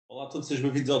Olá a todos, sejam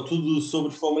bem-vindos ao Tudo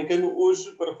sobre Futebol Americano.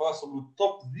 Hoje para falar sobre o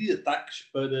top de ataques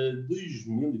para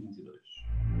 2022.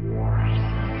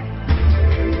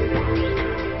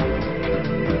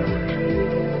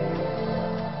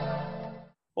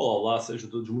 Olá, sejam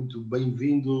todos muito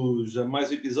bem-vindos a mais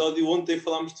um episódio. Ontem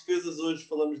falámos de defesas, hoje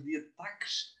falamos de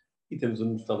ataques e temos o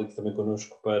Nuno Félix também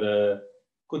connosco para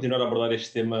continuar a abordar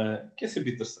este tema que é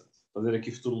sempre interessante. Fazer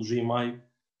aqui futurologia em maio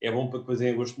é bom para depois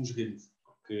em agosto nos rirmos.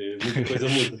 Porque muita coisa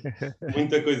muda.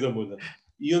 Muita coisa muda.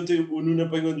 E ontem o Nuno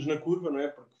apanhou-nos na curva, não é?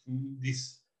 Porque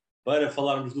disse, para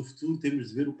falarmos do futuro temos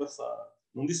de ver o passado.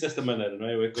 Não disse desta maneira, não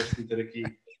é? Eu é que gosto de ter aqui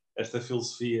esta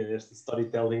filosofia, este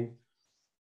storytelling.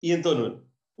 E então, Nuno,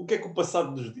 o que é que o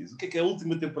passado nos diz? O que é que a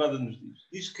última temporada nos diz?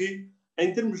 Diz que,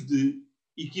 em termos de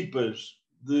equipas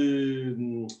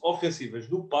ofensivas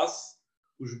no passe,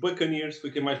 os Buccaneers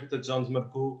foi quem mais touchdowns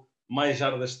marcou, mais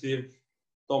jardas teve.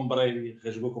 Tom Brady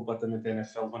rasgou completamente a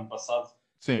NFL no ano passado.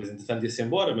 Sim. Mas, entretanto, ia-se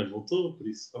embora, mas voltou, por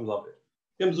isso, vamos lá ver.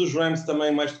 Temos os Rams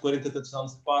também, mais de 40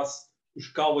 touchdowns de passe. Os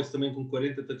Cowboys também com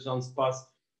 40 touchdowns de passe.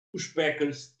 Os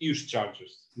Packers e os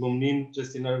Chargers. O meu menino,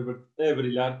 Justin Herbert, a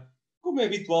brilhar, como é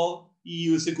habitual.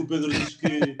 E eu sei que o Pedro diz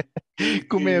que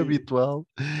como é habitual.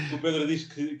 O Pedro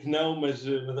diz que não, mas a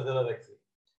verdade é que sim.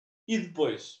 E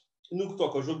depois, no que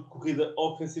toca ao jogo de corrida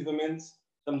ofensivamente,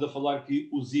 estamos a falar que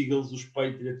os Eagles, os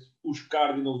Patriots, os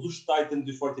Cardinals, os Titans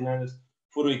e os 49ers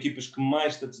foram equipas que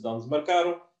mais touchdowns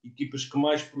marcaram, equipas que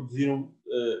mais produziram,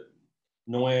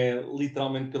 não é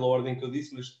literalmente pela ordem que eu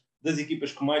disse, mas das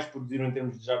equipas que mais produziram em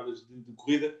termos de jardas de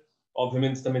corrida.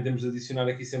 Obviamente também temos de adicionar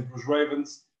aqui sempre os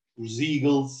Ravens, os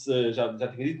Eagles, já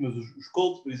tinha dito, mas os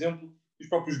Colts, por exemplo, e os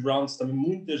próprios Browns também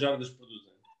muitas jardas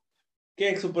produzem. Quem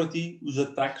é que são para ti os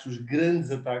ataques, os grandes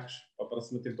ataques para a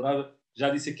próxima temporada? Já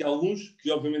disse aqui alguns,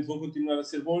 que obviamente vão continuar a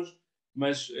ser bons,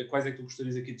 mas quais é que tu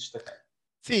gostarias aqui de destacar?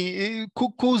 Sim,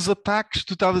 com os ataques,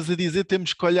 tu estavas a dizer,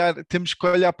 temos que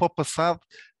olhar para o passado,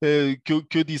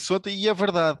 que eu disse ontem, e é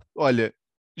verdade. Olha,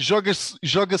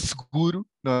 joga seguro,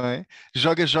 não é?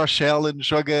 Joga Josh Allen,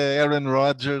 joga Aaron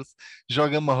Rodgers,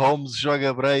 joga Mahomes,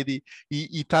 joga Brady,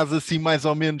 e estás assim mais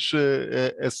ou menos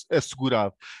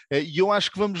assegurado. E eu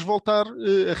acho que vamos voltar,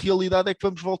 a realidade é que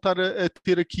vamos voltar a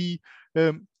ter aqui,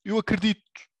 eu acredito,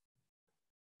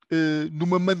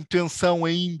 numa manutenção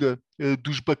ainda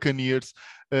dos Buccaneers.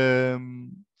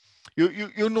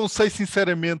 Eu não sei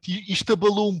sinceramente, isto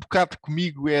abalou um bocado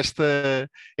comigo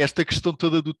esta questão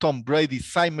toda do Tom Brady,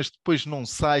 sai mas depois não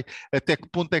sai, até que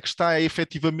ponto é que está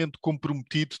efetivamente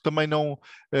comprometido, também não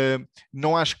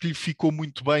acho que lhe ficou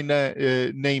muito bem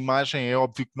na imagem, é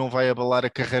óbvio que não vai abalar a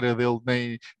carreira dele,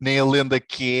 nem a lenda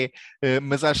que é,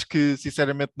 mas acho que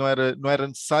sinceramente não era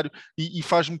necessário e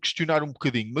faz-me questionar um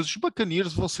bocadinho, mas os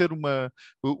Buccaneers vão ser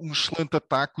um excelente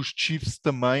ataque, os Chiefs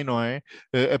também, não é?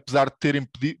 Apesar de terem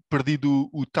perdido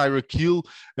o Tyreek Hill,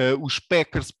 os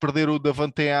Packers perderam o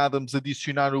Davante Adams,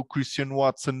 adicionaram o Christian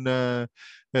Watson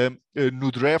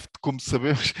no draft, como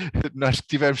sabemos, nós que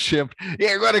tivemos sempre,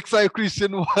 é agora que sai o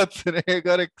Christian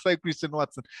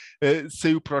Watson,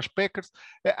 saiu para os Packers.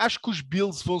 Acho que os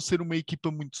Bills vão ser uma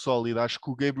equipa muito sólida, acho que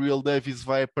o Gabriel Davis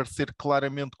vai aparecer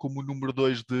claramente como o número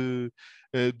 2 de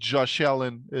Josh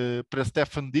Allen para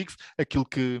Stefon Diggs, aquilo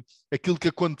que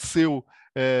aconteceu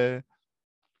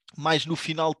mais no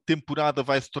final de temporada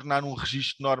vai se tornar um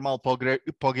registro normal para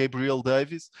o Gabriel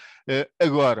Davis.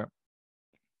 Agora,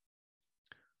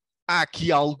 há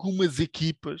aqui algumas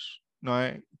equipas, não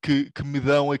é, que me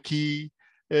dão aqui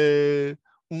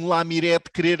um lamiré de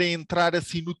quererem entrar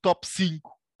assim no top 5,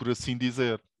 por assim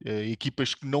dizer.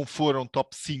 Equipas que não foram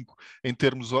top 5 em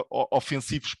termos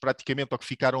ofensivos praticamente, ou que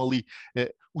ficaram ali,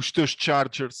 os teus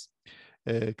Chargers,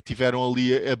 que tiveram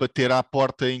ali a bater à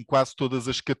porta em quase todas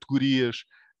as categorias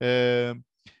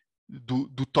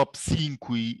do top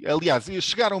 5 e, aliás,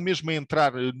 chegaram mesmo a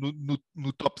entrar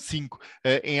no top 5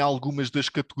 em algumas das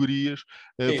categorias.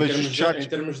 Em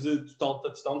termos de total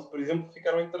touchdowns, por exemplo,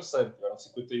 ficaram em terceiro, tiveram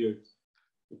 58.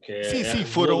 O que é sim,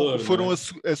 foram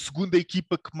é? a segunda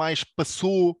equipa que mais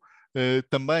passou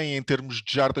também em termos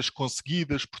de jardas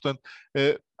conseguidas, portanto,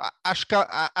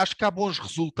 acho que há bons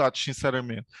resultados,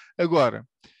 sinceramente. Agora,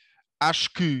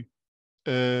 acho que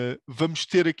vamos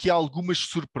ter aqui algumas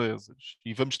surpresas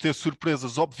e vamos ter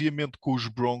surpresas obviamente com os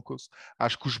Broncos.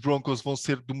 Acho que os Broncos vão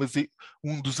ser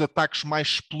um dos ataques mais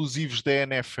explosivos da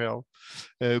NFL,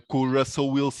 com o Russell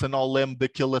Wilson ao leme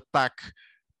daquele ataque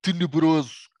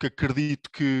tenebroso que acredito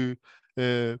que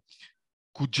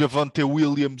o Javonte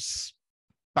Williams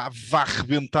vai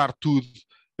arrebentar tudo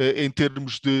em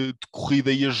termos de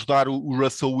corrida e ajudar o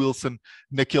Russell Wilson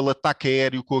naquele ataque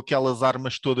aéreo com aquelas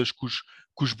armas todas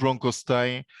que os Broncos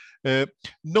têm.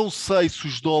 Não sei se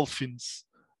os Dolphins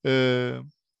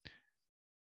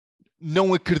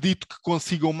não acredito que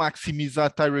consigam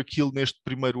maximizar Tyreek Hill neste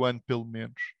primeiro ano, pelo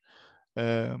menos.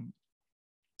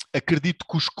 Acredito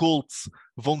que os Colts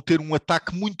vão ter um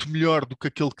ataque muito melhor do que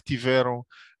aquele que tiveram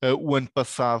o ano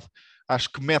passado. Acho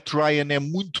que Matt Ryan é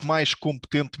muito mais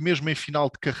competente, mesmo em final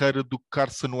de carreira, do que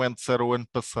Carson Wentz era o ano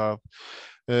passado.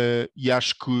 E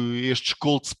acho que estes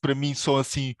Colts, para mim, são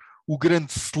assim o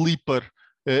grande sleeper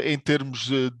em termos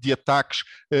de ataques,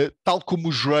 tal como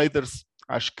os Raiders.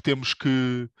 Acho que temos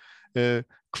que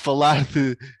falar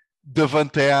de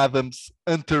Davante Adams,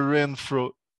 Hunter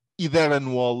Renfrow e Darren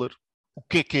Waller. O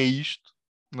que é isto?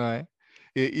 Não é?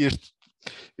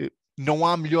 Não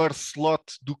há melhor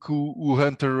slot do que o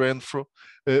Hunter Renfrow.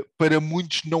 Para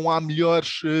muitos não há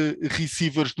melhores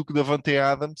receivers do que Davante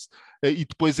Adams, e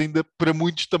depois ainda para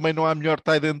muitos também não há melhor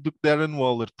tight end do que Darren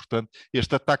Waller. Portanto,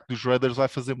 este ataque dos Raiders vai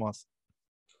fazer moça.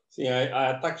 Sim,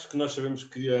 há ataques que nós sabemos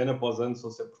que ano após ano são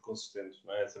sempre consistentes,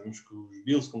 não é? Sabemos que os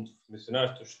Bills, como tu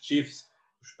mencionaste, os Chiefs,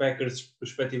 os Packers,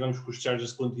 perspectivamos que os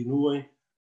Chargers continuem,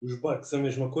 os Bucks a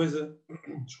mesma coisa.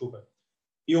 Desculpa.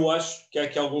 Eu acho que há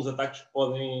aqui alguns ataques que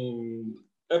podem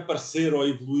aparecer ou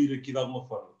evoluir aqui de alguma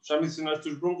forma. Já mencionaste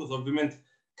os Broncos, obviamente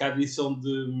que a adição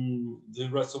de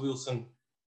Russell Wilson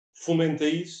fomenta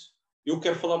isso. Eu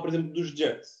quero falar, por exemplo, dos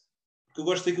Jets, porque eu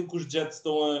gosto daquilo que os Jets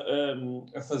estão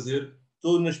a fazer.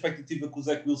 Estou na expectativa que o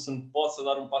Zach Wilson possa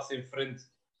dar um passo em frente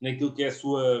naquilo que é a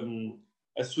sua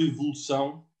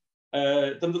evolução.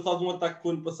 Estamos a falar de um ataque que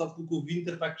o ano passado colocou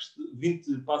 20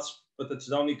 passos para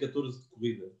touchdown e 14 de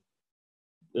corrida.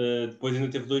 Depois ainda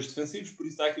teve 2 defensivos, por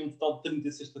isso há aqui um total de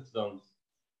 36 touchdowns.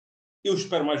 Eu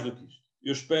espero mais do que isto.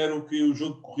 Eu espero que o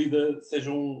jogo de corrida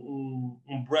seja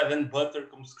um bread and butter,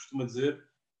 como se costuma dizer,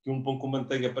 que um pão com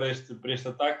manteiga para este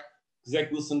ataque, que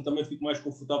Zach Wilson também fique mais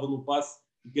confortável no passe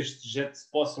e que estes Jets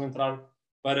possam entrar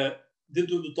para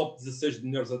dentro do top 16 de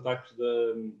melhores ataques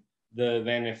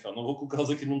da NFL. Não vou colocá-los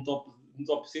aqui num top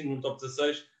 5, num top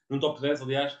 16, num top 10,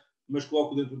 aliás, mas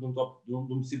coloco dentro de um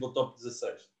possível top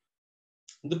 16.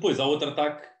 Depois há outro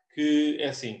ataque que é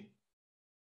assim,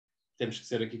 temos que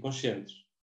ser aqui conscientes.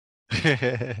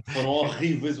 Foram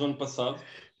horríveis o ano passado,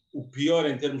 o pior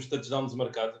em termos de touchdowns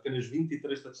marcados, apenas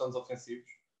 23 touchdowns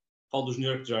ofensivos. Falo dos New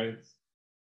York Giants.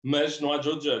 Mas não há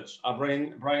Joe Judge, há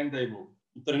Brian Daboll,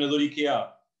 o treinador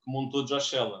IKEA, que montou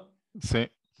Josh Allen. Sim.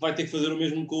 Vai ter que fazer o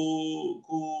mesmo com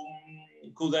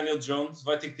o Daniel Jones,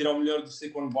 vai ter que tirar o melhor do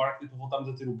Saquon Barkley para voltarmos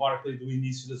a ter o Barkley do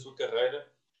início da sua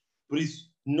carreira. Por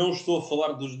isso, não estou a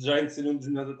falar dos Giants serem um dos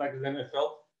melhores ataques da NFL,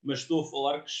 mas estou a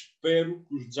falar que espero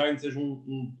que os Giants sejam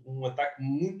um ataque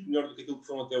muito melhor do que aquilo que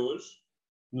foram até hoje,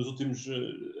 nos últimos,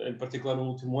 em particular no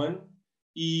último ano,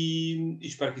 e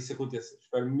espero que isso aconteça.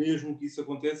 Espero mesmo que isso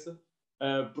aconteça,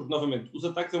 porque, novamente, os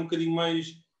ataques é um bocadinho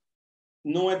mais...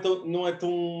 Não é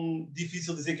tão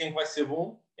difícil dizer quem é que vai ser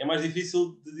bom, é mais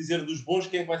difícil de dizer dos bons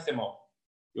quem é que vai ser mau.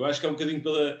 Eu acho que é um bocadinho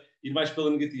ir mais pela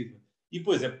negativa. E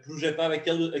depois é projetar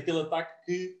aquele ataque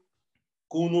que,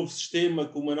 com um novo sistema,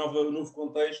 com um novo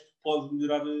contexto, pode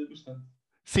melhorar bastante.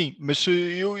 Sim, mas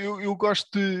eu gosto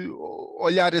de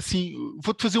olhar assim.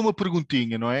 Vou-te fazer uma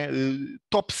perguntinha, não é?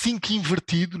 Top 5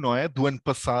 invertido, não é? Do ano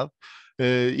passado.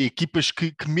 Equipas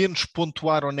que menos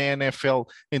pontuaram na NFL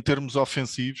em termos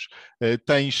ofensivos.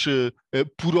 Tens,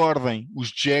 por ordem,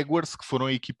 os Jaguars, que foram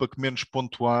a equipa que menos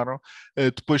pontuaram.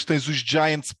 Depois tens os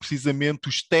Giants, precisamente,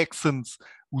 os Texans,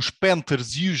 os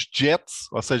Panthers e os Jets,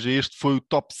 ou seja, este foi o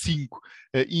top 5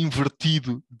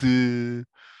 invertido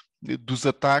dos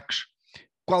ataques.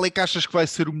 Qual é que achas que vai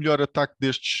ser o melhor ataque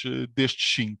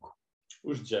destes 5?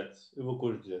 Os Jets. Eu vou com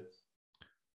os Jets.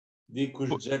 Digo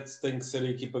que os Jets têm que ser a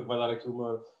equipa que vai dar aqui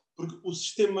uma... Porque o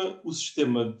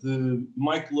sistema de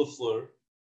Mike LaFleur,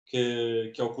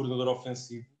 que é o coordenador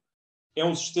ofensivo, é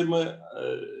um sistema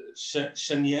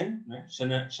Shanahan, né?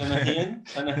 Shanahan,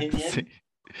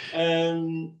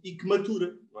 e que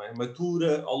matura, não é?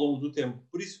 Matura ao longo do tempo.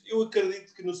 Por isso, eu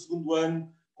acredito que no segundo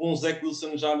ano, com o Zach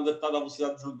Wilson já adaptado à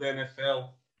velocidade do jogo da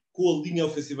NFL, com a linha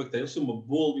ofensiva que tem, eles têm uma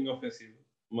boa linha ofensiva.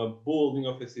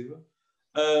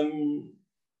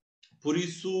 Por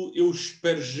isso, eu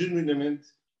espero genuinamente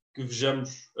que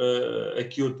vejamos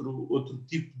aqui outro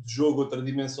tipo de jogo, outra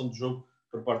dimensão de jogo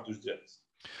por parte dos Jets.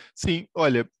 Sim,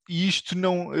 olha, e isto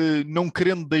não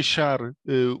querendo deixar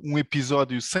um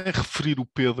episódio sem referir o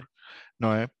Pedro,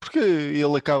 não é? Porque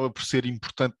ele acaba por ser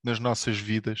importante nas nossas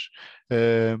vidas,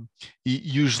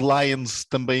 e os Lions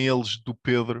também eles do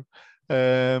Pedro.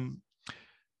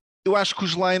 Eu acho que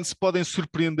os Lions podem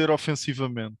surpreender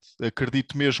ofensivamente.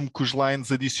 Acredito mesmo que os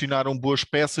Lions adicionaram boas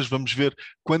peças. Vamos ver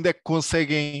quando é que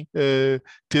conseguem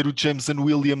ter o Jameson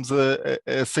Williams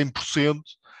a 100%.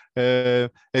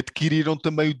 Adquiriram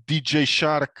também o DJ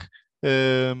Shark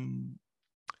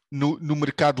no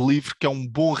mercado livre, que é um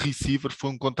bom receiver, foi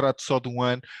um contrato só de um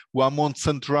ano. O Amon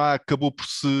Santra acabou por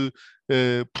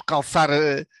calçar,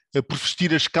 por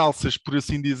vestir as calças, por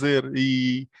assim dizer,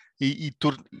 e, e,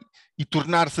 tor e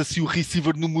tornar-se assim o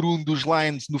receiver número 1 dos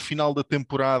Lions no final da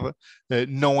temporada.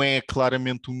 Não é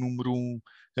claramente o número 1,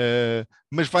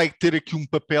 mas vai ter aqui um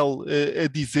papel a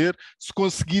dizer. Se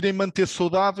conseguirem manter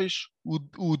saudáveis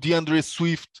o DeAndre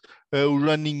Swift, o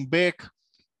running back,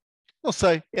 não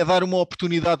sei, é dar uma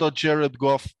oportunidade ao Jared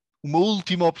Goff, uma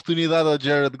última oportunidade ao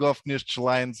Jared Goff nestes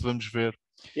Lions, vamos ver.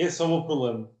 Esse é o meu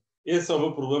problema. Esse é o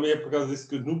meu problema e é por causa disso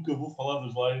que eu nunca vou falar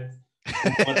dos Lions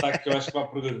como um ataque que eu acho que vai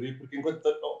progredir, porque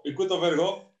enquanto houver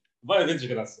Goff, vai haver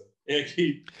desgraça. É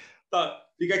aqui, tá,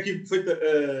 fica aqui feita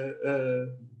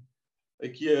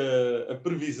aqui a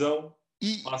previsão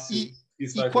fácil que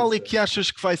isso E vai qual é acontecer. que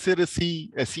achas que vai ser assim?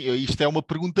 Isto é uma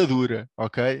pergunta dura,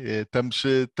 ok?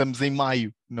 Estamos em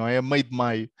maio, não é? A meio de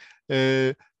maio.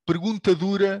 Pergunta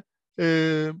dura,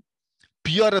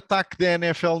 pior ataque da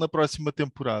NFL na próxima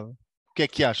temporada. O que é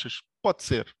que achas? Pode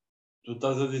ser. Tu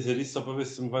estás a dizer isso só para ver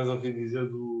se me vais ouvir dizer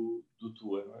do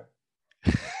Tua, não é?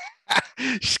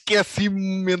 Esqueci-me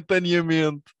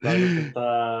momentaneamente. Estás a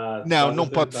tentar. Não, Estás a não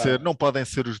pode ser. tentar. Não podem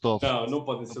ser os Não, Dolphins. não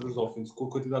podem Não ser os pode. Dolphins. Com a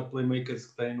quantidade de playmakers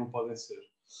que têm, não podem ser.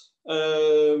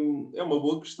 É uma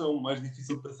boa questão, mais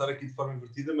difícil de pensar aqui de forma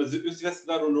invertida, mas eu se tivesse de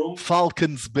dar o nome,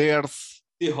 Falcons, Bears.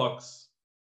 Seahawks.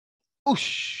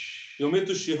 Ush. Eu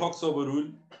meto os Seahawks ao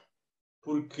barulho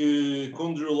porque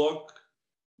com Drew Lock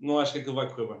não acho que aquilo vai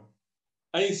correr bem.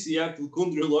 Em Seattle, com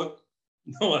Drew Lock,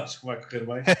 não acho que vai correr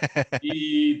bem.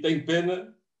 E tenho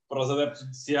pena para os adeptos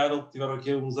de Seattle que tiveram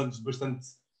aqui uns anos bastante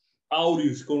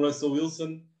áureos com Russell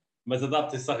Wilson, mas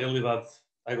adaptem-se à realidade.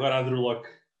 Agora a Drew Lock.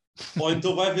 Ou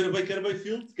então vai haver Baker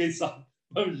Mayfield, quem sabe?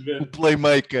 Vamos O ver.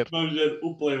 playmaker. Vamos ver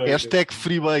o playmaker. Hashtag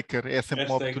Free Baker. É sempre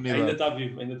uma Hashtag, ainda oportunidade. está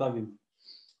vivo, ainda está vivo.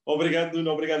 Obrigado,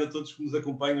 Nuno. Obrigado a todos que nos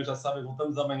acompanham. Já sabem,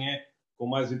 voltamos amanhã com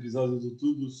mais um episódio do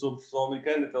Tudo sobre Futebol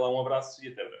Americano. Até lá, um abraço e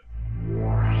até breve.